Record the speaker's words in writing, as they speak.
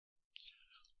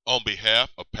On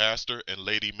behalf of Pastor and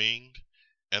Lady Ming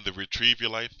and the Retrieve Your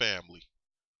Life family,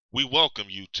 we welcome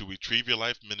you to Retrieve Your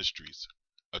Life Ministries,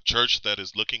 a church that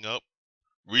is looking up,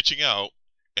 reaching out,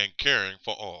 and caring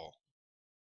for all.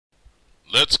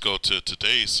 Let's go to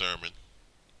today's sermon,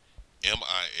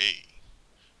 MIA,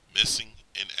 Missing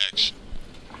in Action.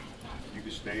 You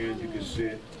can stand, you can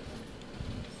sit.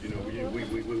 You know,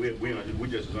 we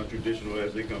just as untraditional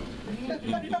as they come.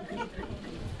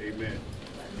 Amen.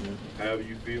 However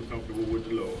you feel comfortable with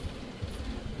the Lord.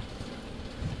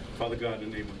 Father God,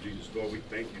 in the name of Jesus, Lord, we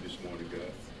thank you this morning,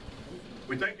 God.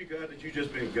 We thank you, God, that you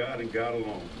just been God and God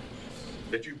alone.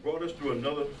 That you brought us through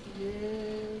another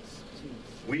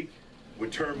week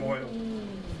with turmoil,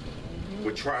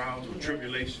 with trials, with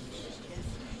tribulations,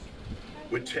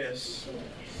 with tests.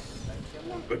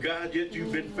 But God, yet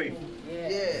you've been faithful.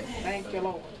 Yes. Thank you,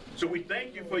 Lord. So we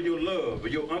thank you for your love, for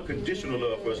your unconditional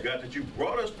love for us, God, that you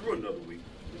brought us through another week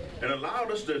and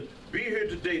allowed us to be here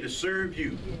today to serve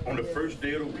you on the first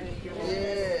day of the week.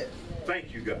 Yes.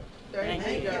 Thank you, God. Thank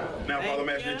you, God. Now, Father, I'm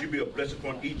asking that you be a blessing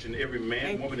upon each and every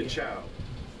man, woman, and child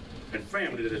and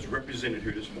family that is represented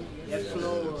here this morning. Yes,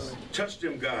 Lord. Touch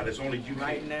them, God, as only you can.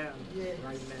 Right now. Yes.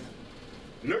 Right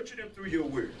now. Nurture them through your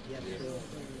word. Yes, Lord.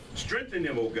 Strengthen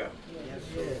them, oh God. Yes,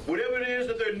 Lord. Whatever it is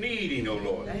that they're needing, oh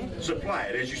Lord, supply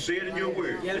it, as you said in your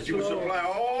word, Yes, that you will Lord. supply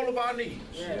all of our needs.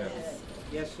 Yes.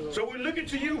 Yes, Lord. So we're looking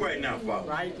to you right now, Father.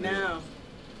 Right now.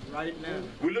 Right now.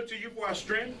 We look to you for our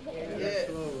strength. Yes,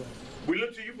 Lord. We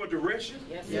look to you for direction.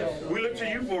 Yes, Lord. We look to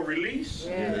you for release.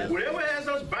 Yes. Whatever has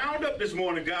us bound up this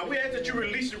morning, God, we ask that you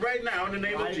release it right now in the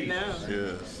name of Right Jesus. now.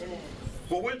 Yes.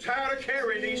 For we're tired of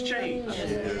carrying these chains.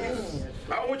 Yes.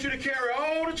 I want you to carry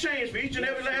all the chains for each and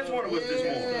every last one of us this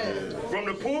morning. From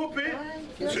the pulpit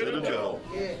to the door.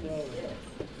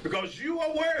 Because you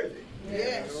are worthy.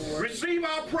 Yes. Receive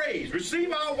our praise.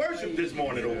 Receive our worship this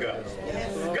morning, oh God.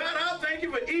 God, I thank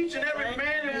you for each and every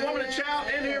man and woman and child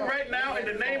in here right now in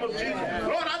the name of Jesus.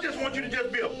 Lord, I just want you to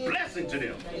just be a blessing to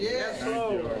them. Yes,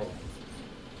 Lord.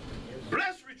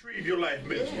 Bless Retrieve Your Life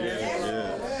Ministry.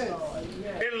 Yes.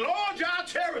 Enlarge our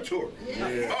territory.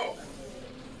 Oh,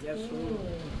 Yes, Lord.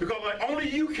 because like only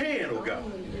you can, oh God.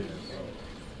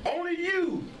 Only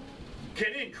you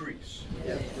can increase.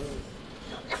 Yes,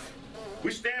 Lord.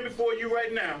 We stand before you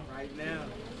right now, Right now.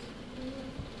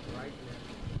 Right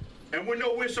now. and we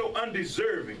know we're so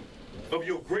undeserving of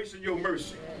your grace and your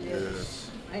mercy. Yes.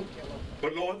 Thank you, Lord.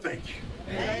 But Lord, thank you.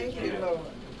 Thank you, Lord.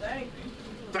 Thank you.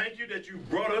 Thank you that you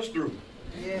brought us through.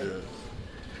 Yes. Yes.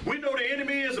 We know the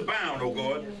enemy is abound, oh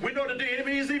God. We know that the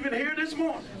enemy is even here this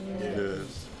morning.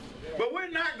 Yes. But we're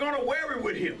not going to worry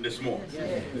with him this morning.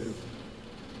 Yes.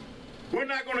 We're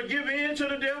not going to give in to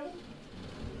the devil.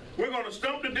 We're going to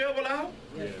stump the devil out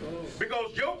Yes, Lord.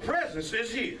 because your presence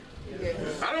is here.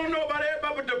 Yes. I don't know about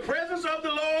everybody, but the presence of the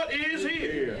Lord is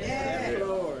here. Yes,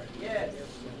 Lord. Yes.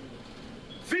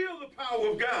 Feel the power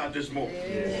of God this morning.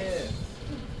 Yes.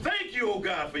 Thank you, oh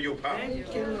God, for your power.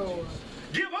 Thank you, Lord.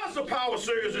 Give us a power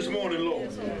surge this morning, Lord,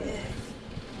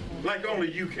 like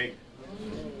only you can.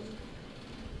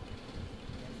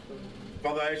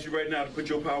 Father, I ask you right now to put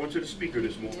your power into the speaker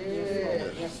this morning.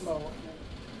 Yes. Yes, Lord.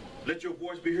 Let your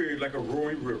voice be heard like a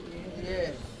roaring river.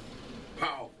 Yes.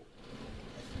 Powerful.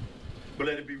 But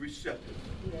let it be receptive.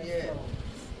 Yes.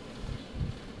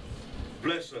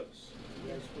 Bless us.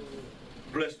 Yes, Lord.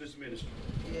 Bless this ministry.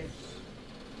 Yes.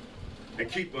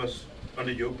 And keep us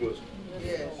under your bosom.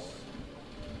 Yes.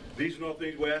 These are all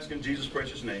things we ask in Jesus'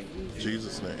 precious name. In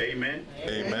Jesus' name. Amen.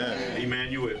 Amen.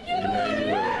 Emmanuel.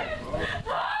 Emmanuel.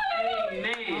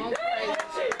 Amen.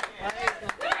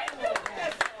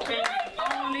 Can you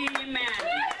only imagine?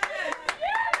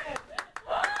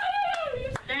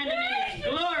 Standing in His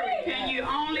glory, can you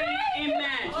only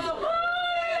imagine?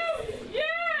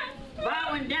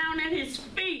 Bowing down at His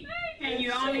feet, can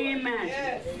you only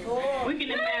imagine? We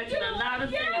can imagine a lot of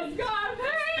things.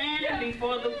 Standing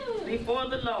before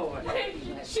the Lord,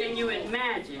 can you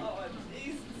imagine?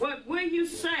 What will you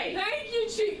say? Thank you,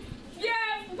 Chief.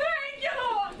 Yes, thank you,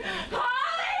 Lord.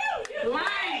 Hallelujah.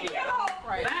 Blinded Thank you,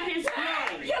 Lord. by His Thank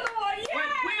glory. you, Lord. Yes.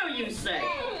 What will you say?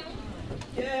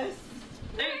 Yes.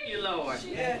 Thank you, Lord.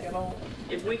 Yes.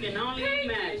 If we can only Thank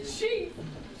you, imagine. Chief.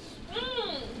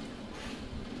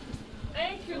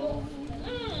 Thank you, Lord.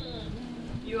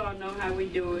 You all know how we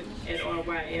do it at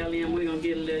RYLM. We're going to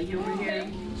get a little humor here.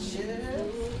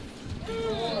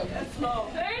 Yes,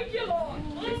 Lord. Thank you, Lord.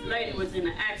 This lady was in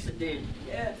an accident.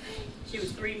 Yes. She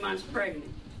was 3 months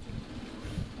pregnant.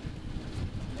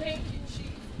 Thank you,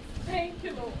 Chief. Thank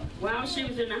you, Lord. While she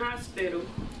was in the hospital,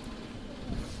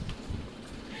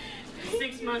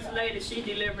 6 months later, she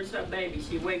delivers her baby.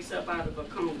 She wakes up out of a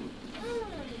coma.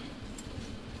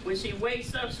 When she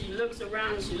wakes up, she looks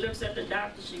around, she looks at the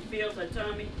doctor, she feels her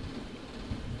tummy.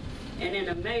 And in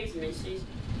amazement, she's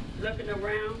looking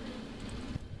around.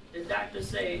 The doctor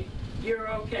said, "You're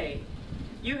okay.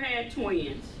 You had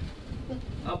twins,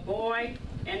 a boy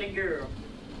and a girl.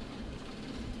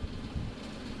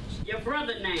 Your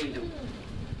brother named them."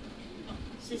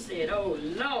 She said, "Oh,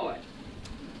 Lord,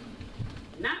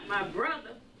 not my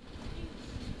brother.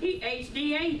 He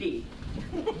HDAD."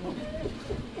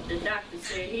 The doctor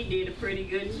said he did a pretty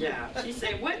good job. She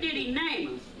said, "What did he name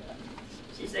him?"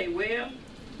 She said, "Well,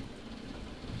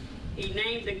 he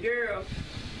named the girl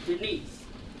Denise."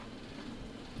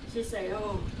 She said,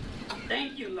 "Oh,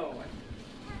 thank you, Lord."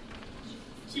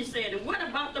 She said, "And what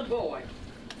about the boy?"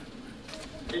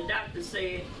 The doctor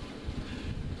said,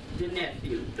 "The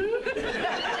nephew."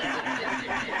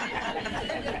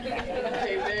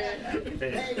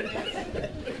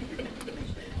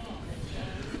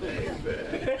 Praise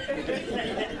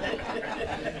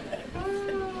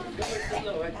the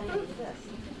Lord.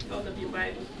 Hold up your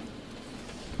Bible.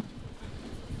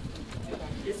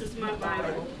 This is my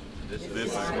Bible. This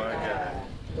is my God,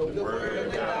 the Word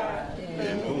of God,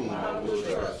 in whom I will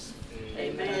trust.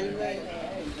 Amen.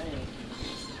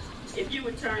 If you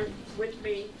would turn with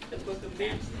me the book of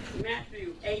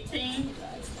Matthew 18.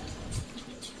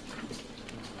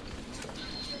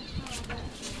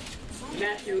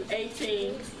 Matthew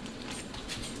 18,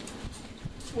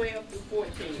 12 through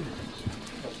 14.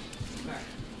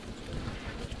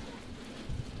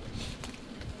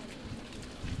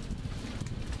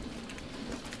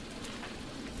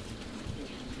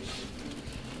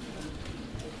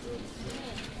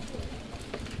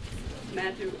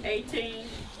 Matthew 18,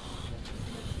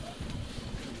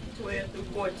 12 through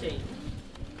 14.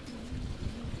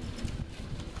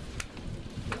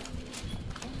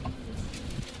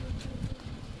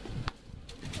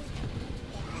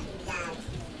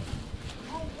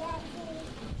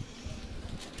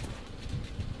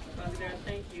 Father God,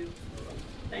 thank you.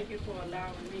 Thank you for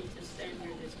allowing me to stand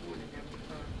here this morning, Heavenly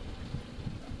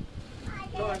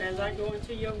Father. Lord, as I go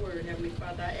into your word, Heavenly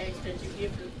Father, I ask that you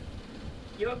give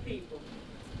your people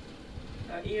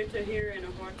an ear to hear and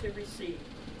a heart to receive.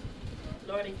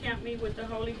 Lord, encamp me with the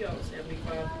Holy Ghost, Heavenly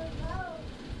Father.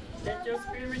 Let your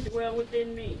spirit dwell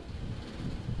within me.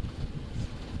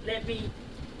 Let me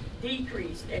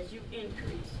decrease as you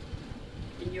increase.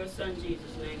 In your Son,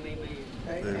 Jesus' name, amen.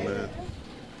 Amen.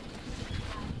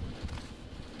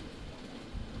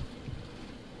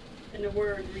 And the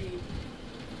word reads,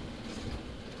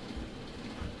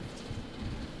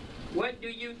 "What do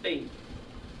you think?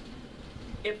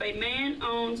 If a man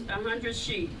owns 100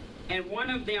 sheep and one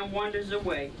of them wanders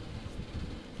away,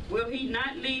 will he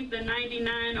not leave the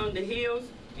 99 on the hills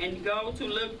and go to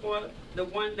look for the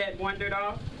one that wandered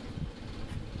off?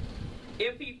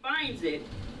 If he finds it,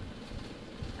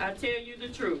 I tell you the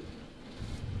truth,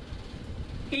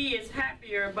 he is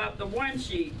happier about the one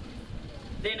sheep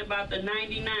than about the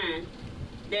 99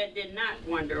 that did not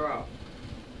wander off.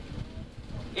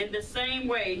 In the same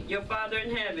way, your Father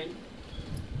in heaven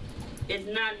is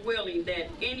not willing that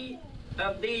any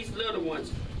of these little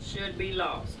ones should be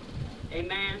lost."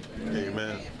 Amen.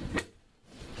 Amen.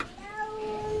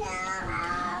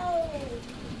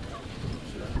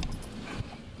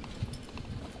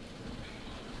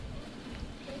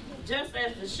 Just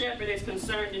as the shepherd is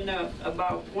concerned enough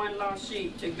about one lost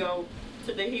sheep to go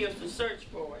to the hills to search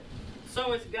for it,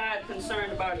 so is God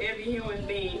concerned about every human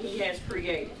being he has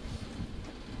created.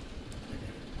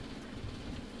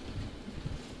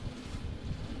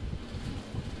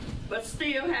 But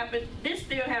this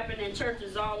still happens in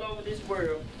churches all over this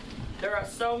world. There are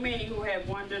so many who have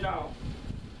wandered off,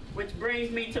 which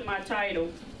brings me to my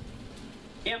title,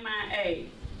 MIA,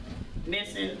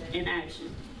 Missing in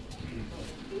Action.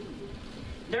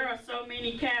 There are so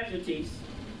many casualties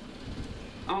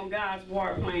on God's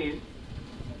war plan.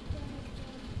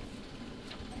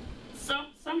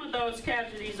 Some of those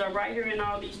casualties are right here in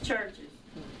all these churches.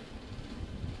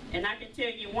 And I can tell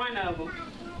you one of them.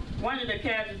 One of the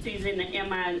casualties in the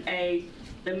MIA,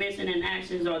 the missing in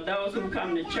actions, are those who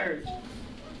come to church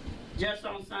just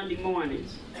on Sunday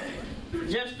mornings,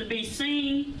 just to be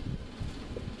seen,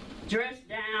 dressed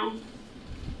down,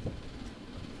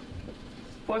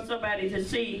 for somebody to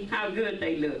see how good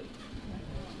they look.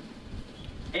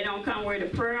 They don't come with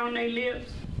a prayer on their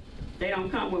lips. They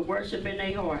don't come with worship in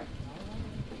their heart.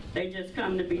 They just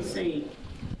come to be seen.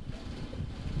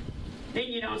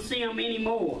 Then you don't see them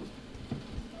anymore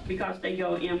because they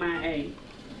go MIA.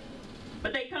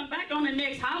 But they come back on the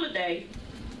next holiday,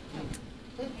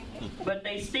 but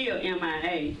they still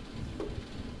MIA.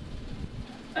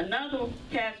 Another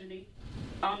casualty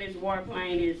on this war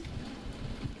plane is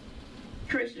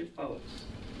Christian folks,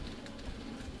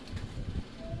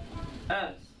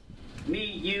 us, me,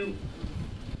 you,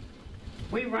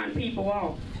 we run people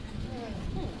off.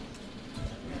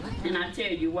 And I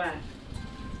tell you why.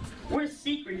 We're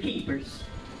secret keepers.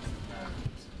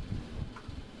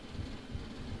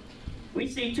 We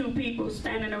see two people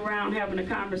standing around having a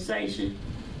conversation,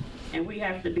 and we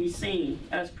have to be seen,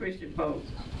 us Christian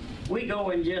folks. We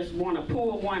go and just want to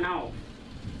pull one off,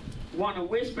 want to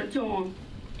whisper to them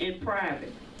in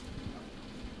private.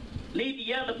 Leave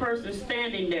the other person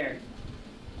standing there,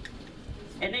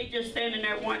 and they just standing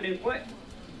there wondering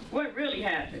what really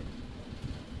happened.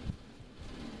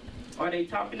 Are they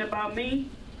talking about me?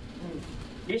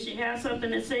 Did she have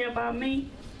something to say about me?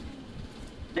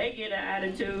 They get an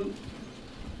attitude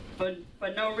for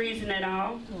no reason at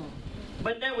all.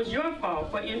 But that was your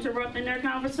fault for interrupting their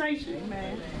conversation.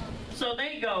 Amen. So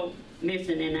they go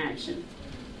missing in action.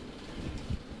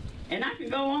 And I can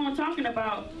go on talking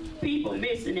about people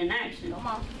missing in action. Come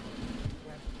on.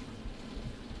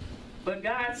 But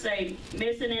God say,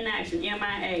 missing in action,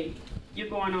 MIA. You're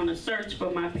going on a search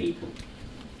for my people.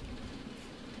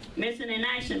 Missing in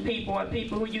action people are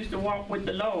people who used to walk with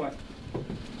the Lord.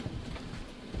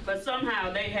 But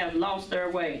somehow they have lost their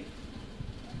way.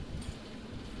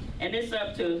 And it's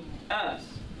up to us,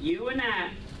 you and I,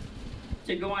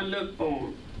 to go and look for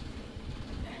them.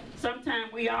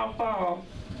 Sometimes we all fall,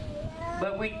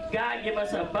 but God give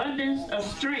us abundance of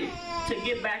strength to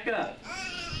get back up.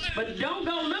 But don't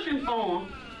go looking for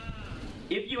them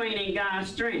if you ain't in God's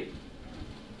strength.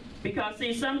 Because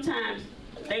see, sometimes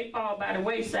they fall by the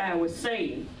wayside with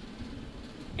Satan.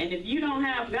 And if you don't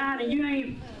have God and you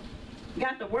ain't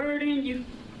got the word in you,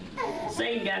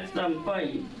 Satan got something for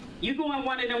you. You go in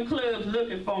one of them clubs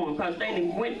looking for them because they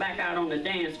done went back out on the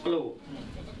dance floor.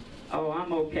 Oh,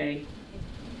 I'm okay.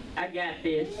 I got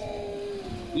this.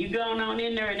 You going on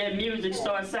in there and that music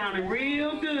starts sounding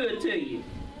real good to you.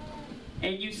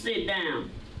 And you sit down.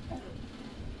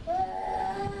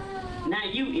 Now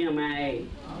you MIA.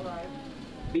 All right.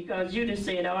 Because you just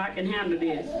said, oh, I can handle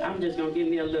this. I'm just going to get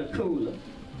me a little cooler.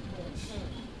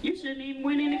 You shouldn't even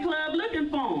went in the club looking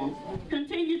for them.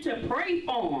 Continue to pray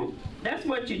for them. That's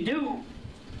what you do.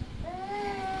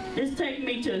 This takes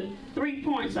me to 3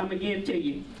 points I'm going to give to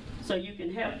you so you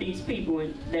can help these people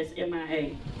that's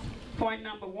MIA. Point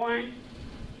number 1,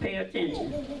 pay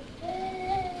attention.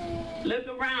 Look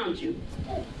around you.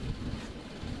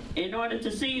 In order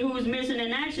to see who's missing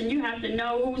in action, you have to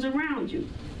know who's around you.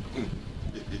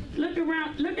 Look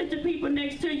around, look at the people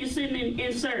next to you sitting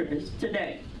in service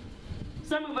today.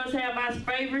 Some of us have our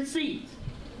favorite seats.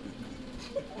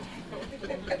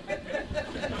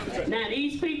 Now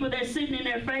these people that's sitting in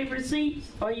their favorite seats,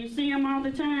 or you see them all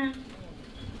the time,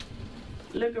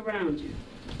 look around you.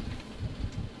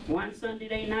 One Sunday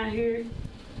they not here,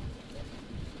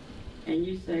 and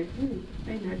you say,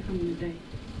 they not coming today.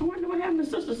 I wonder what happened to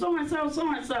sister so-and-so,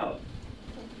 so-and-so.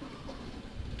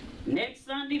 Next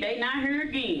Sunday, they not here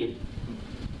again.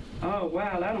 Oh,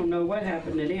 wow, I don't know what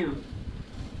happened to them.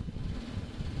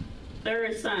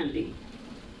 Third Sunday,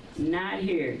 not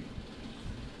here.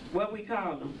 What we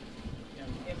call them?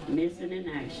 Missing in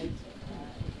action.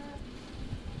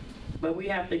 But we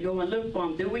have to go and look for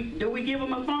them. Do we give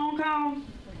them a phone call?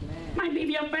 Might be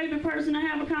your favorite person to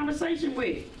have a conversation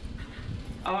with.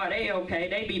 Oh, they okay,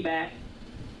 they be back.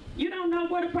 You don't know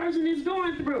what a person is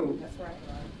going through. That's right.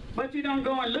 But you don't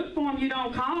go and look for them, you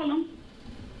don't call them.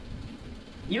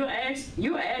 You ask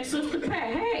Sister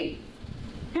Pat, hey,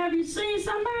 have you seen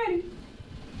somebody?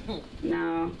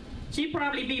 No, she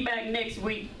probably be back next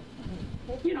week.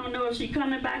 You don't know if she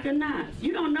coming back or not.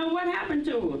 You don't know what happened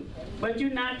to her, but you're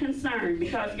not concerned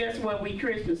because guess what? We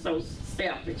Christians so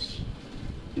selfish.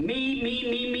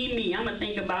 Me. I'm gonna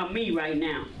think about me right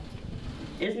now.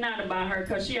 It's not about her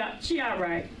because she all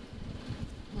right.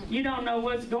 You don't know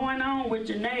what's going on with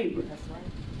your neighbor. That's right.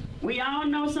 We all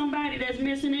know somebody that's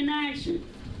missing in action.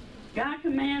 God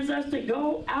commands us to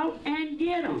go out and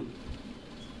get them.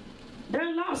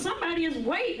 They're lost. Somebody is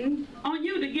waiting on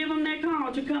you to give them that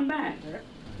call to come back.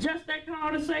 Just that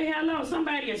call to say hello.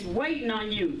 Somebody is waiting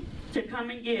on you to come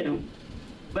and get them.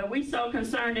 But we so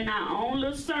concerned in our own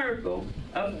little circle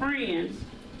of friends,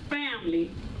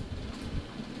 family,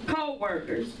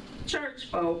 co-workers, church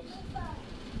folks.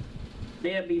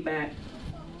 They'll be back.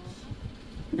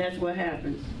 That's what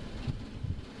happens.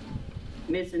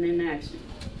 Missing in action.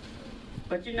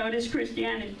 But you know, this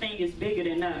Christianity thing is bigger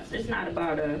than us. It's not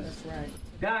about us. That's right.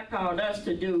 God called us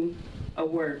to do a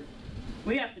work.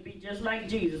 We have to be just like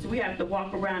Jesus. We have to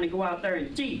walk around and go out there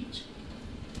and teach.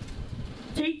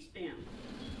 Teach them.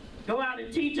 Go out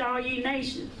and teach all ye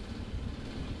nations.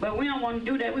 But we don't want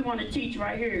to do that. We want to teach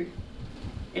right here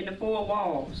in the four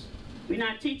walls. We're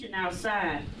not teaching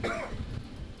outside.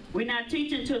 We're not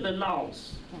teaching to the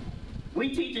lost.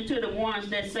 We're teaching to the ones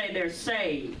that say they're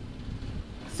saved.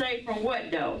 Saved from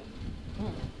what though?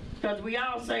 Because we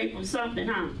all saved from something,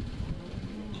 huh?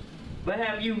 But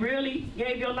have you really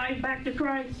gave your life back to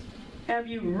Christ? Have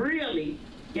you really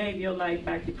gave your life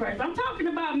back to Christ? I'm talking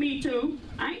about me too.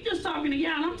 I ain't just talking to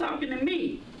y'all, I'm talking to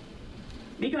me.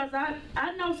 Because I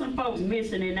know some folks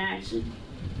missing in action.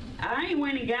 I ain't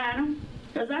went and got them.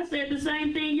 Because I said the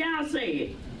same thing y'all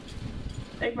said.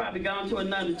 They probably gone to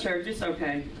another church. It's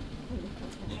okay.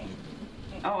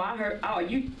 Oh, I heard. Oh,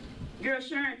 girl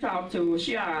Sharon talked to her.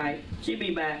 She all right. She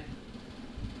be back.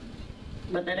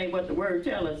 But that ain't what the word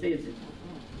tell us, is it?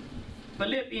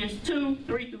 Philippians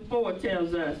 2:3-4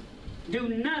 tells us, do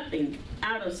nothing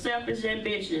out of selfish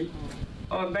ambition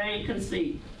or vain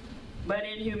conceit, but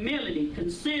in humility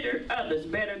consider others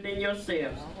better than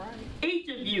yourselves. Each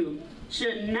of you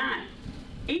should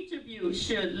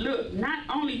look not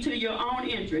only to your own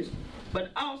interest, but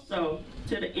also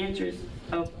to the interests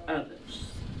of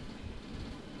others.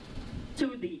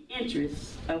 To the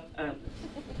interests of others.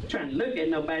 I'm trying to look at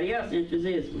nobody else's interest,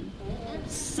 is me?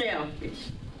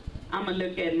 Selfish. I'm going to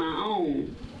look at my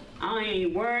own. I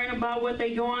ain't worrying about what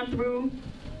they going through.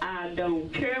 I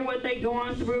don't care what they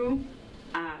going through.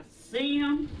 I see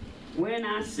them when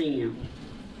I see them.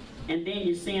 And then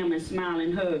you see them and smile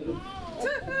and hug them.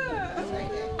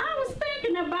 I was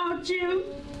thinking about you.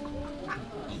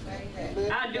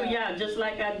 I do y'all just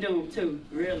like I do them too,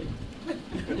 really.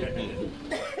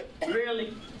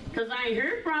 Really? Because I ain't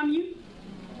heard from you.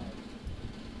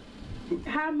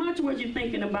 How much was you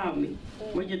thinking about me?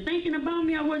 Was you thinking about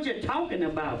me or was you talking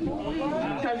about me?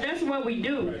 Because that's what we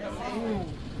do.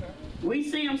 We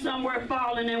see them somewhere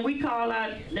falling and we call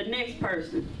out the next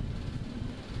person.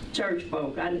 Church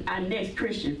folk, our next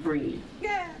Christian friend.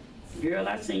 Girl,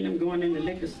 I seen them going in the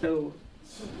liquor store.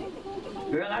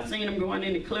 Girl, I seen them going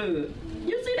in the club.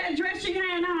 You see that dress she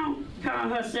had on? Call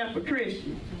herself a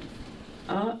Christian.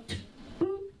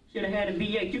 Should have had a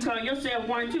V8. You call yourself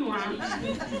one too, huh?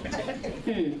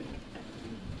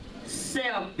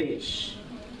 Selfish.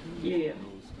 Yeah.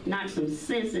 Knock some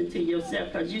sense into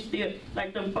yourself, because you still,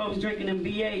 like them folks drinking them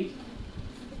V8.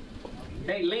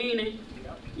 They leaning.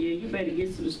 Yeah, you better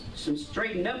get some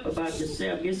straighten up about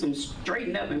yourself. Get some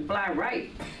straighten up and fly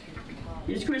right.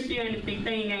 This Christianity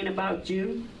thing ain't about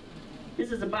you.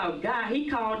 This is about God. He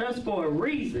called us for a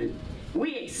reason.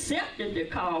 We accepted the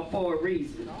call for a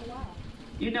reason.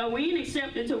 You know, we ain't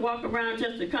accepted to walk around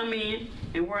just to come in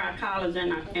and wear our collars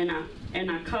and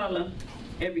our color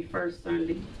every first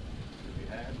Sunday.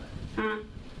 Huh?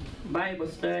 Bible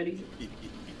study.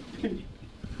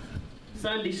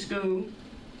 Sunday school.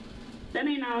 That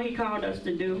ain't all he called us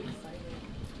to do.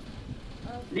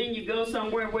 Then you go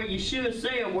somewhere where you should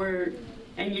say a word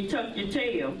and you tuck your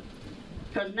tail,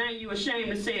 because now you're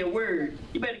ashamed to say a word.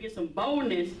 You better get some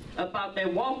boldness about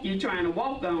that walk you're trying to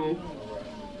walk on,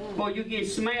 or you get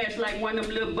smashed like one of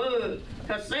them little bugs,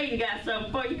 because Satan got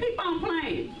something for you. Keep on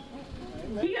playing.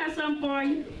 He got something for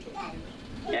you.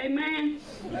 Amen.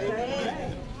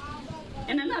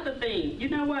 And another thing, you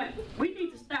know what? We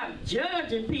need to stop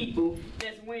judging people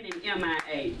that's winning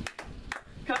MIA.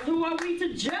 Because who are we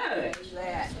to judge?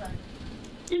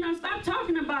 You know, stop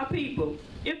talking about people.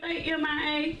 If they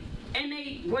MIA and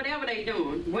they, whatever they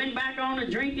doing, went back on a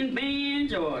drinking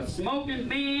binge or smoking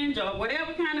binge or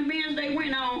whatever kind of binge they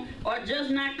went on, or just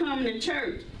not coming to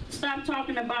church, stop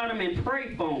talking about them and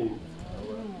pray for them.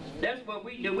 That's what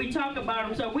we do. We talk about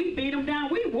them, so we beat them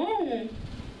down. We wound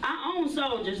our own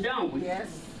soldiers, don't we?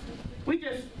 Yes. We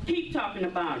just keep talking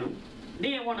about them.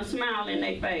 Then want to smile in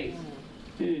their face.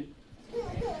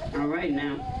 All right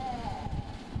now.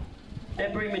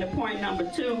 That brings me to point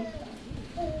number 2.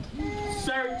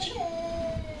 Search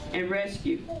and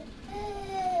rescue.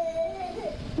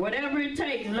 Whatever it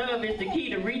takes, love is the key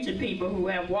to reaching people who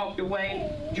have walked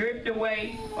away, drifted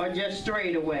away, or just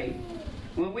strayed away.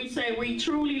 When we say we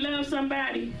truly love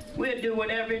somebody, we'll do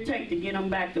whatever it takes to get them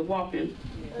back to walking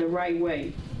the right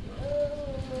way.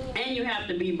 And you have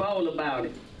to be bold about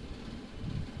it.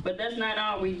 But that's not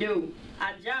all we do.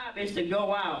 Our job is to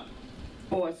go out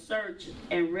for a search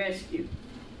and rescue.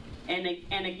 And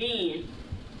again,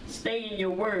 stay in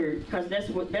your word, because that's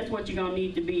what you're going to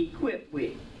need to be equipped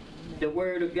with, the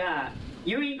word of God.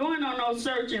 You ain't going on no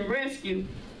search and rescue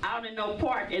out in no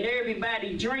park and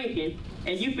everybody drinking,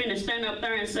 and you finna stand up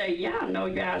there and say, y'all know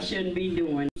y'all shouldn't be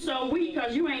doing. So weak,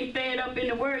 because you ain't fed up in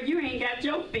the word, you ain't got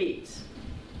your fix.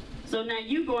 So now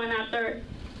you going out there,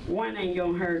 one ain't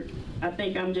gonna hurt. I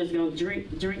think I'm just gonna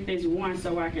drink this one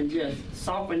so I can just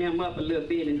soften them up a little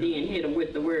bit and then hit them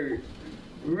with the word.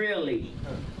 really.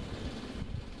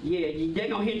 Yeah, they're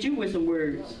gonna hit you with some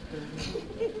words.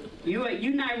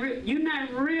 You're not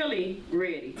really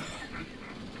ready.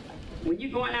 When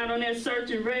you're going out on that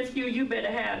search and rescue, you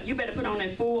better put on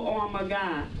that full armor of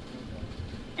God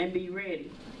and be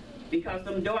ready. Because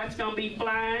them darts gonna be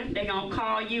flying. They're gonna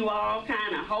call you all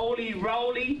kind of holy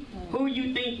roly. Who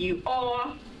you think you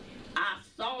are? I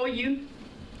saw you.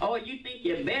 Or you think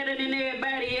you're better than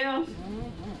everybody else?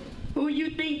 Who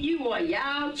you think you are?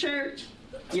 Y'all church?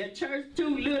 Your church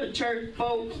too little, church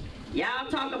folks. Y'all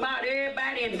talk about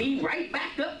everybody and be right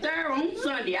back up there on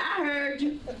Sunday. I heard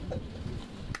you.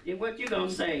 And what you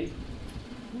gonna say?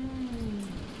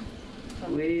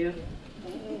 Well,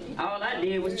 all I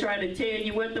did was try to tell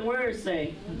you what the words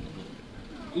say.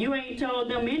 You ain't told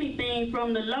them anything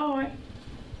from the Lord.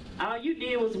 All you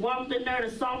did was walk in there to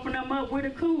soften them up with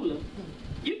a cooler.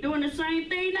 You doing the same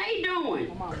thing they doing.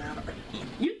 Come on now.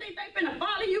 You think they finna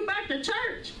follow you back to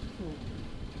church?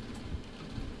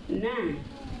 Nah.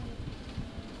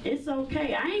 It's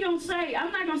okay. I'm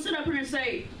not gonna sit up here and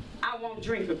say, I won't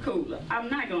drink a cooler.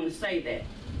 I'm not gonna say that.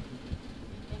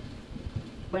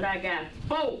 But I got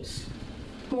folks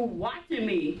who watching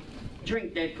me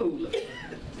drink that cooler.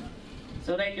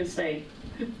 So they can say,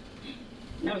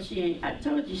 no, she ain't. I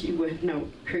told you she wasn't no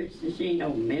Christian. She ain't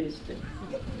no minister.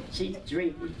 She's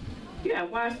drinking. You gotta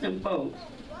watch them folks.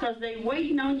 Because they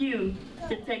waiting on you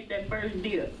to take that first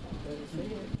dip.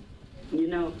 You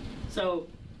know? So,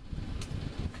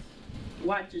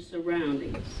 watch your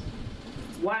surroundings.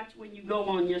 Watch when you go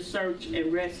on your search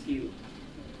and rescue.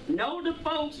 Know the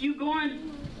folks you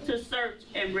going to search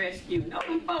and rescue. Know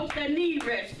the folks that need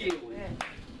rescuing.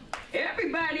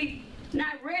 Everybody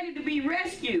not ready to be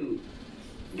rescued.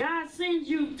 God sends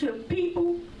you to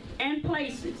people and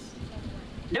places.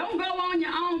 Don't go on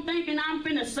your own thinking I'm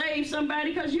finna save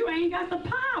somebody, because you ain't got the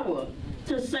power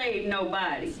to save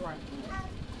nobody.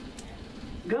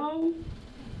 Go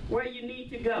where you need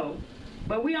to go.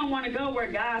 But we don't want to go where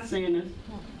God sent us.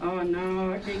 Oh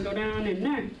no, I can't go down in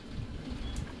there.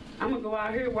 I'm going to go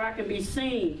out here where I can be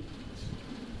seen,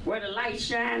 where the light's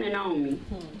shining on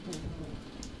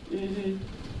me.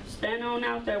 Stand on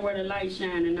out there where the light's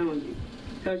shining on you.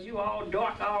 Because you all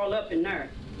dark all up in there.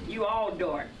 You all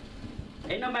dark.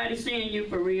 Ain't nobody seeing you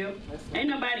for real. Ain't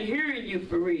nobody hearing you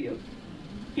for real.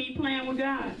 Keep playing with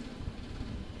God.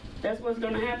 That's what's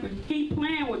going to happen. Keep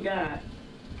playing with God.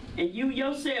 And you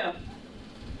yourself,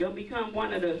 you'll become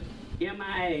one of the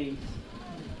MIAs.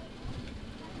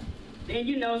 And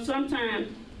you know, sometimes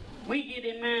we get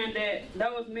in mind that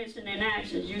those missing in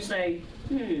actions, you say,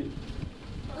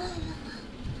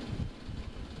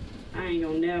 I ain't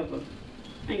gonna never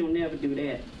do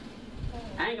that.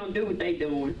 I ain't gonna do what they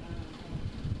doing.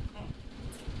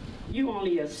 You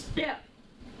only a step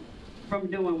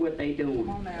from doing what they doing. Come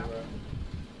on now.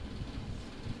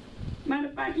 Matter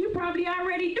of fact, you probably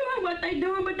already doing what they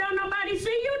doing, but don't nobody see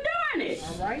you doing it.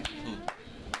 All right.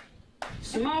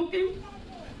 Smoking,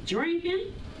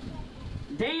 drinking,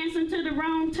 dancing to the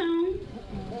wrong tune.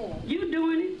 You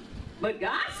doing it, but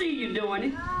God see you doing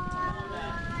it.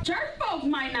 Church folks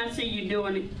might not see you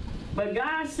doing it, but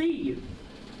God see you.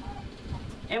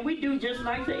 And we do just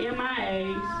like the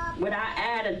MIAs with our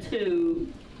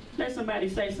attitude. Let somebody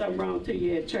say something wrong to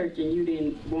you at church and you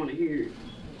didn't want to hear it.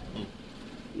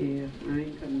 Yeah, I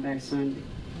ain't coming back Sunday.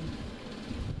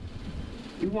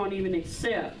 You won't even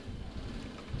accept.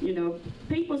 You know,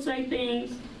 people say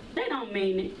things, they don't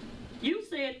mean it. You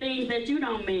said things that you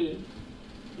don't mean,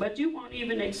 but you won't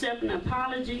even accept an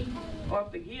apology or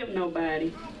forgive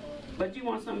nobody, but you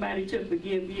want somebody to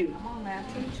forgive you. Come on now,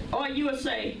 teacher. Or you will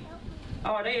say,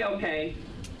 oh, they okay.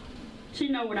 She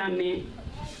know what I meant.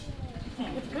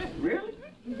 Really?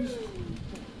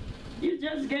 You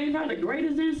just gave her the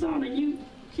greatest insult and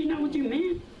she know what you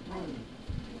meant?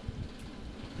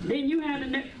 Then you had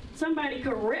to, somebody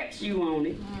corrects you on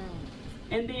it.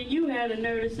 And then you had the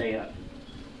nerve to say,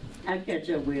 I'll catch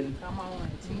up with him. Come on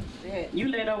and teach that. You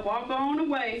let her walk on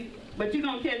away, but you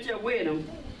gonna catch up with him.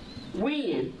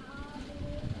 When?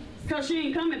 Because she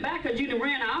ain't coming back because you done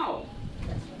ran her off.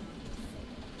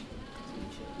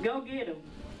 Go get him.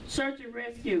 Search and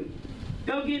rescue.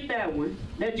 Go get that one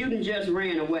that you done just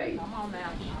ran away. Come on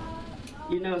now.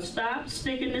 You know, stop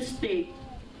sticking the stick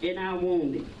in our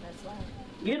wounded. That's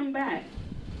right. Get them back.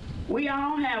 We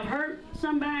all have hurt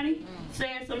somebody,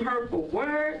 said some hurtful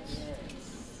words.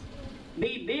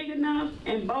 Be big enough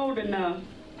and bold enough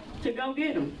to go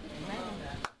get them.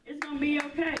 It's going to be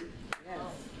okay. Yes.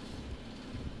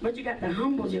 But you got to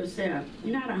humble yourself.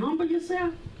 You know how to humble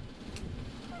yourself?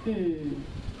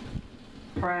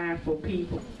 Prideful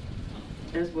people.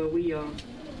 That's what we are.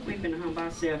 We finna humble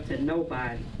ourselves to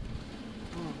nobody.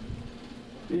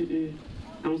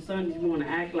 On Sundays, we want to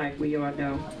act like we are,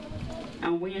 though.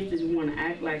 On Wednesdays, we want to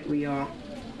act like we are.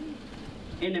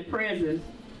 In the presence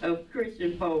of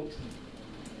Christian folks,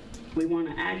 we want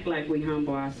to act like we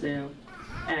humble ourselves,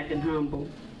 acting humble.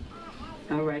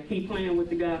 All right, keep playing with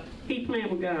the God. Keep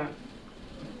playing with God.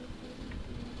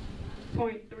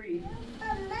 Point 3.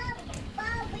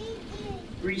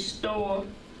 Restore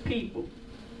people.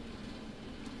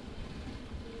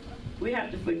 We have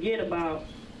to forget about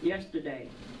yesterday.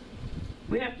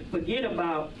 We have to forget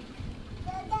about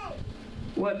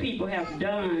what people have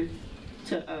done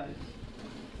to us.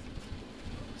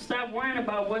 Stop worrying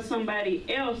about what somebody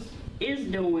else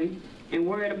is doing and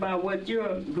worried about what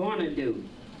you're going to do.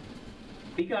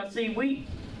 Because, see, we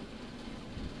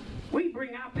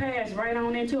bring our past right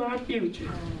on into our future.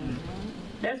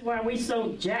 That's why we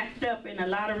so jacked up in a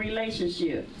lot of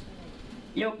relationships.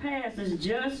 Your past is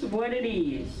just what it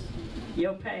is.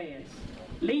 Your past.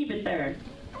 Leave it there.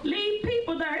 Leave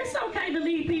people there. It's okay to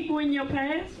leave people in your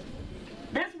past.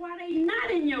 That's why they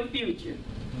not in your future.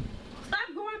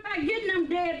 Stop going back getting them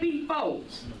deadbeat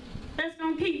folks. That's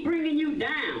going to keep bringing you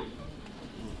down.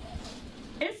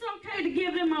 It's okay to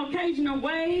give them an occasional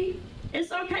wave.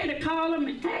 It's okay to call them,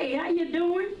 hey, how you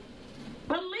doing?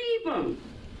 But leave them.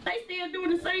 They still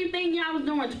doing the same thing y'all was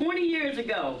doing 20 years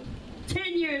ago,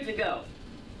 10 years ago.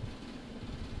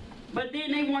 But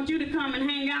then they want you to come and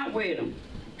hang out with them.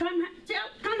 Come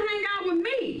hang out with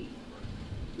me.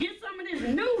 Get some of this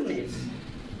newness.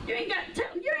 You ain't got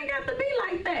to be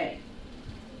like that.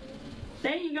 They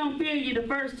ain't gonna feel you the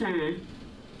first time.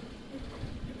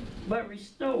 But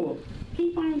restore.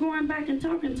 Keep on going back and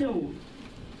talking to them.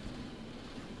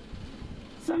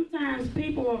 Sometimes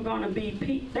people are gonna be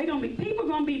people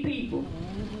gonna be people.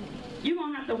 You're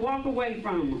gonna have to walk away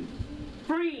from them.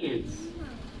 Friends,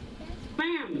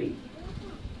 family.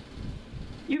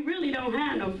 You really don't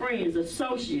have no friends,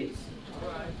 associates.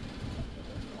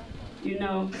 You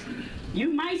know,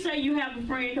 you might say you have a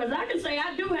friend, because I can say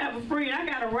I do have a friend. I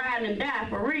got to ride and die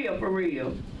for real, for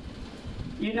real.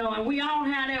 You know, and we all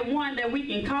have that one that we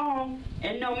can call,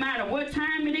 and no matter what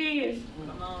time it is,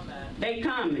 they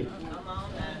coming.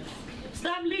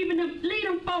 Stop leave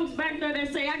them folks back there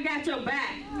that say, I got your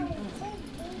back.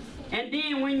 And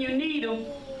then when you need them,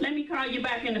 let me call you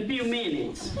back in a few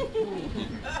minutes.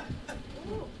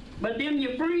 But them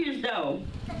your friends though,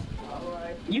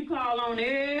 you call on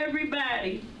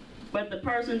everybody but the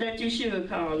person that you should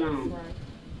call on.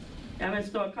 I better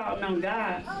start calling on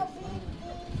God.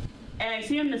 Ask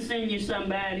him to send you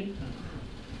somebody.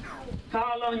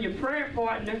 Call on your prayer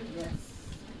partner.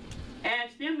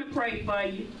 Ask them to pray for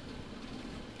you.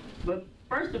 But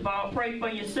first of all, pray for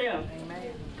yourself.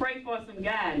 Amen. Pray for some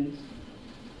guidance.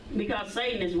 Because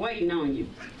Satan is waiting on you.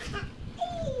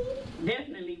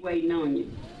 Definitely waiting on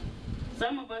you.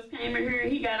 Some of us came in here,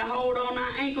 he got a hold on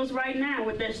our ankles right now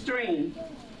with that string.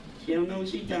 She don't know what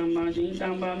she talking about. She ain't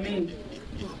talking about me.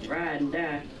 Ride and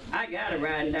die. I gotta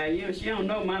ride and die. She don't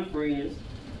know my friends.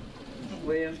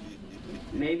 Well,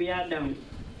 maybe I don't.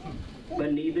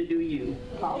 But neither do you.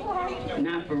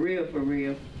 Not for real, for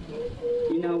real.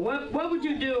 You know, what would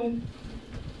you do?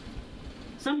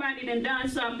 Somebody done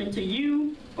something to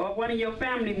you or one of your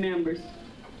family members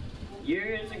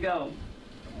years ago.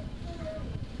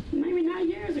 Maybe not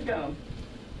years ago.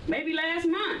 Maybe last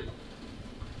month.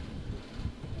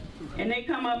 And they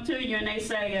come up to you and they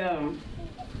say,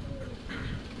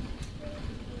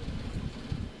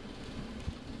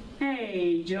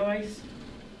 hey, Joyce,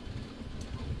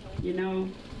 you know,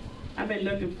 I've been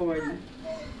looking for you.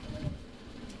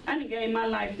 I done gave my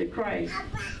life to Christ.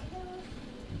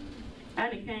 I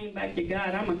done came back to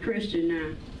God. I'm a Christian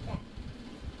now.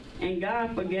 And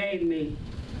God forgave me.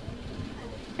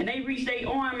 And they reached their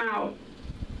arm out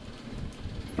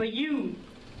for you,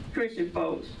 Christian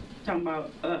folks, talking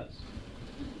about us,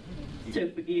 to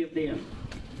forgive them.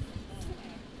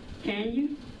 Can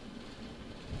you?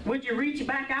 Would you reach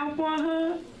back out for a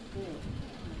hug?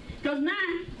 Because now,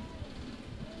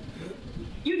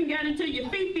 you done got into your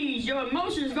feet, your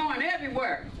emotions going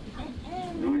everywhere.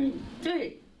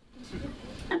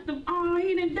 Oh,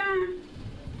 he done done.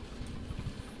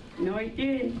 No, he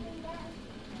didn't.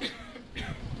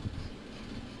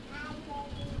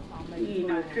 You ain't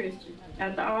no Christian.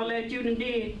 After all that you done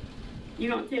did, you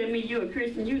gonna tell me you a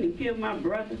Christian? You done killed my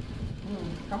brother.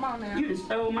 Come on now. You done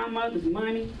stole my mother's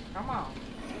money. Come on.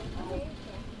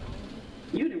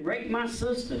 You done raped my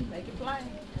sister. Make it plain.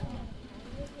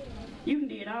 You done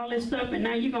did all this stuff and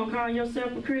now you gonna call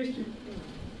yourself a Christian?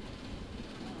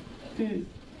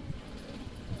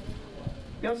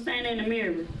 Go stand in the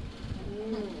mirror.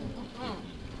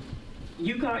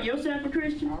 You call yourself a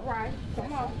Christian? All right.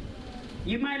 Come on.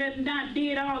 You might have not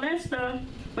did all that stuff,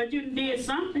 but you did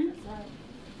something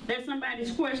that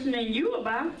somebody's questioning you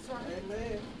about.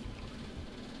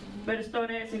 Better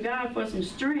start asking God for some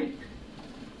strength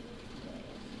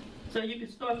so you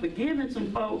can start forgiving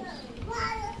some folks.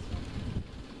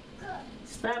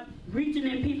 Stop reaching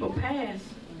in people's past,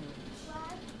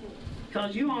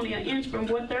 because you're only an inch from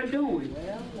what they're doing.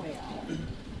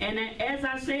 And as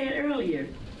I said earlier,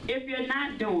 if you're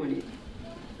not doing it,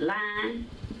 lying,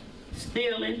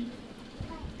 stealing,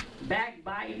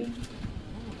 backbiting,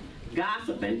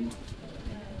 gossiping,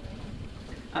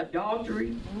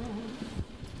 adultery,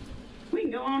 we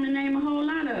can go on and name a whole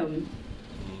lot of them.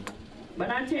 But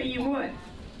I tell you what,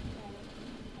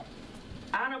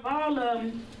 out of all of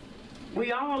them,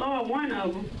 we all are one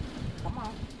of them.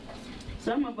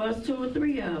 Some of us 2 or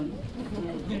 3 of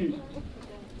them.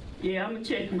 Yeah, I'm going to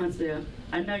check myself.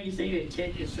 I know you say you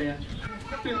check yourself.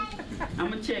 I'm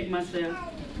going to check myself.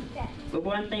 But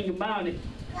one thing about it,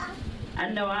 I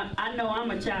know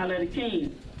I'm a child of the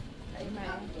King.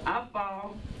 I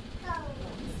fall.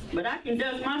 But I can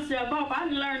dust myself off. I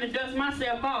can learn to dust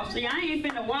myself off. See, I ain't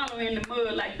finna wallow in the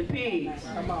mud like the pigs.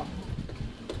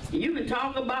 You can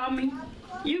talk about me.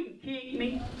 You can kick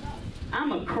me.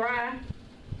 I'ma cry.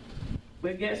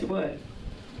 But guess what?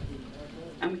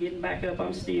 I'm getting back up.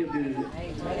 I'm still good.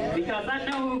 Because I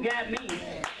know who got me.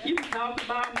 You can talk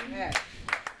about me.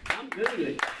 I'm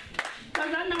good.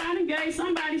 Because I know I done gave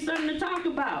somebody something to talk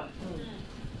about.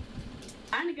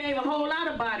 I done gave a whole lot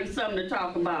of bodies something to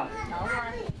talk about.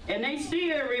 And they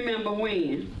still remember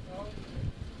when.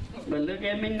 But look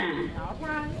at me now.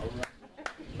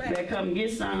 Better come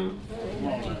get some.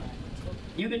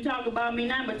 You can talk about me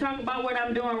now, but talk about what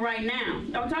I'm doing right now.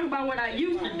 Don't talk about what I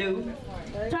used to do.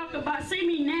 Talk about, see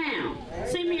me now.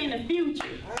 See me in the future.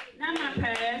 Not my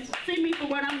past. See me for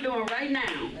what I'm doing right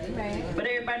now. But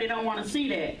everybody don't want to see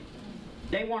that.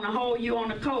 They want to hold you on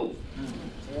the coat.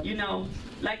 You know,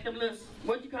 like them little,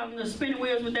 what you call them, the spinning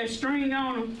wheels with that string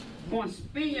on them. Want to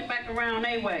spin you back around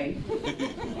their way.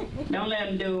 Don't let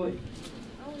them do it.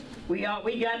 We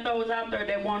got those out there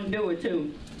that want to do it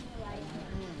too.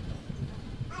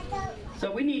 So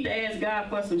we need to ask God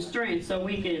for some strength so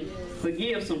we can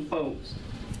forgive some folks.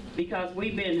 Because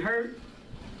we've been hurt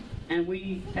and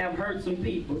we have hurt some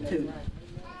people too.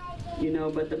 You know,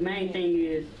 but the main thing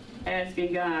is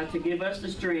asking God to give us the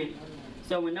strength.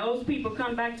 So when those people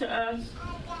come back to us,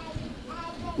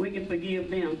 we can forgive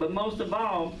them. But most of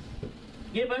all,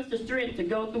 give us the strength to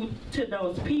go through to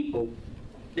those people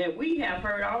that we have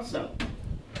hurt also.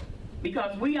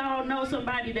 Because we all know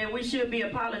somebody that we should be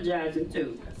apologizing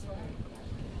to.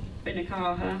 Finna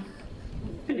call her.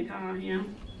 Finna call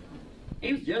him.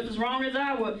 He was just as wrong as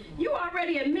I was. You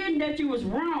already admitting that you was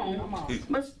wrong,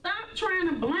 but stop trying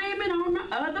to blame it on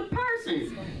the other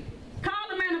person.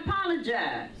 Call him and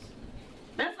apologize.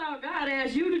 That's all God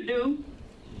asks you to do.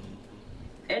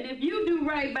 And if you do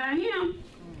right by him,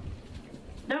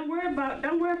 don't worry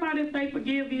about if they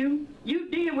forgive you. You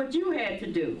did what you had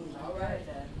to do.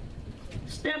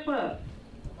 Step up.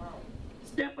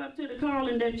 Step up to the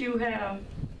calling that you have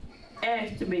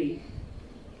asked to be.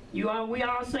 We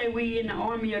all say we in the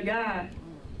army of God.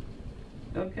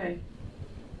 Okay.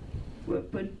 Well,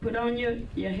 put on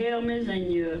your helmets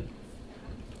and your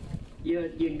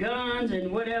guns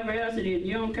and whatever else it is.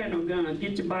 You don't carry no guns.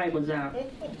 Get your Bibles out.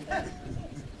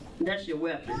 That's your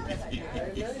weapon.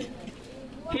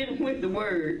 Hit them with the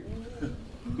word.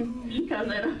 Because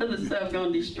that other stuff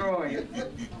gonna destroy you.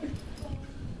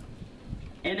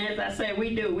 And as I say,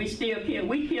 we still kill.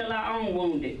 We kill our own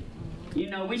wounded. You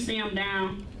know, we see them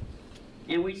down,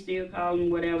 and we still call them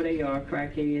whatever they are,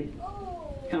 crackhead.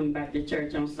 Coming back to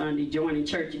church on Sunday, joining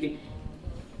church again.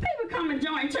 People come and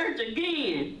join church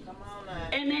again.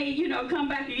 And they, you know, come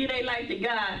back and give their life to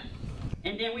God.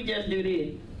 And then we just do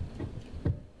this.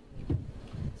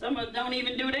 Some of us don't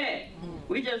even do that.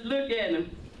 We just look at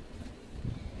them.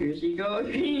 Here she go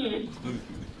again.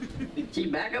 She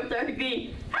back up there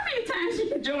again. How many times she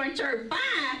can join church?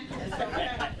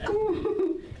 5.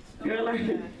 Ooh. Girl, I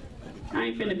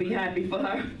ain't finna be happy for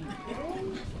her.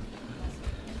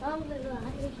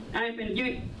 I ain't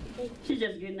finna, she's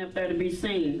just getting up there to be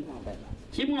seen.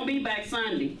 She won't be back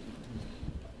Sunday.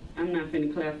 I'm not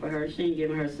finna clap for her. She ain't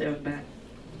giving herself back.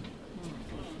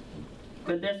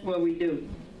 But that's what we do.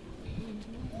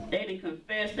 They done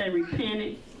confessed and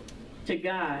repented to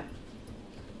God.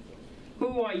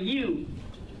 Who are you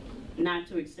not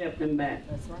to accept them back?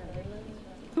 That's right.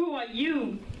 Who are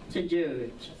you to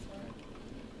judge?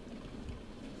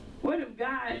 What if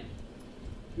God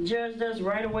judged us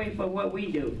right away for what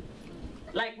we do?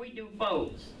 Like we do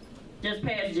folks. Just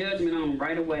pass judgment on them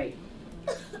right away.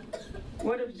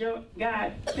 What if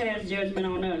God passed judgment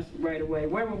on us right away?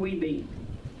 Where would we be?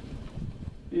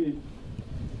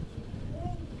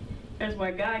 That's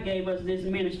why God gave us this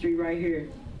ministry right here,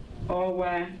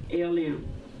 RYLM.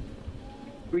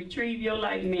 Retrieve Your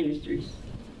Life Ministries,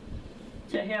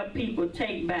 to help people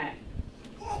take back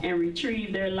and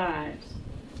retrieve their lives.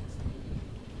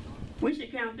 We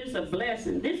should count this a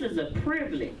blessing. This is a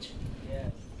privilege.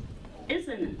 Yes. It's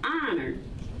an honor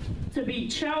to be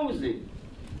chosen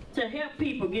to help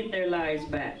people get their lives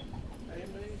back.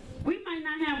 We might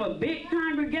not have a big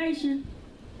congregation,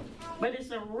 but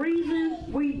it's a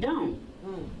reason we don't.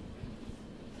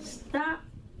 Stop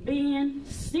being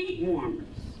seat warmers.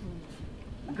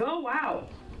 Go out.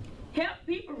 Help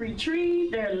people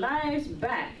retrieve their lives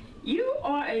back. You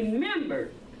are a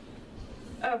member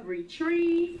of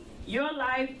Retrieve Your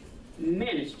Life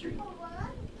Ministry.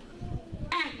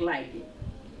 Act like it.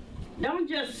 Don't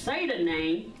just say the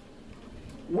name.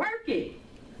 Work it.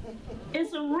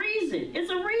 It's a reason. It's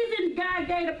a reason God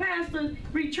gave the pastor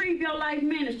Retrieve Your Life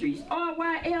Ministries,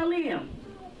 RYLM.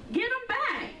 Get them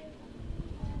back.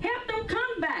 Help them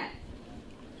come back.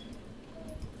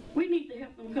 We need to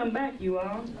help them come back, you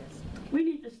all. We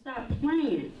need to stop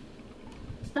playing.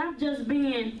 Stop just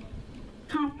being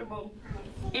comfortable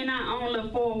in our own little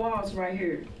four walls right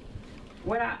here.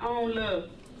 With our own little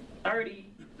 30,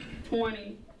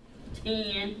 20,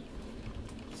 10,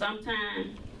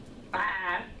 sometimes 5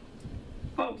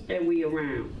 folks that we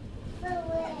around.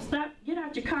 Stop, get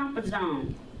out your comfort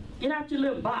zone. Get out your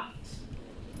little box.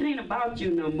 It ain't about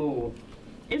you no more.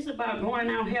 It's about going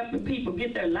out helping people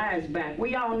get their lives back.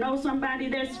 We all know somebody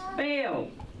that's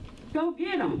failed. Go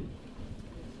get them.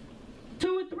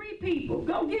 2 or 3 people,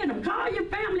 go get them. Call your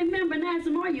family member and ask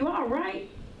them, are you all right?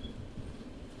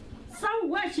 So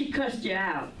what, she cussed you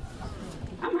out?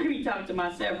 I might be talking to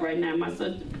myself right now. My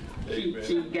sister,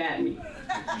 she got me.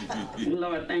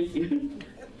 Lord, thank you.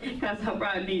 Because I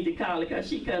probably need to call her because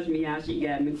she cussed me out. She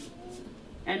got me.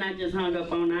 And I just hung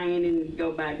up on her. I ain't even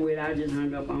go back with her. I just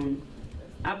hung up on her.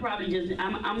 I probably just,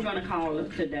 I'm going to call her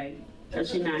today because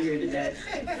she's not here today.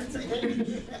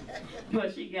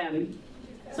 But she got me.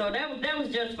 So that was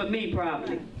just for me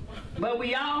probably. But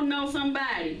we all know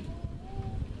somebody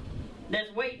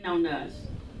that's waiting on us.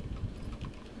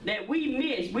 That we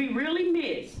miss, we really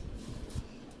miss.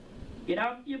 Get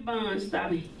off your buns,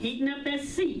 stop heating up that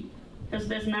seat, because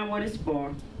that's not what it's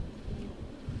for.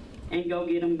 And go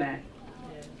get them back.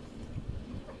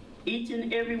 Each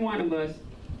and every one of us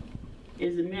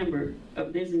is a member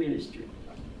of this ministry.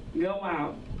 Go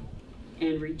out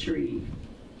and retrieve.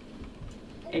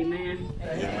 Amen.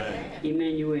 Amen.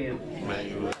 Emmanuel.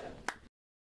 Emmanuel.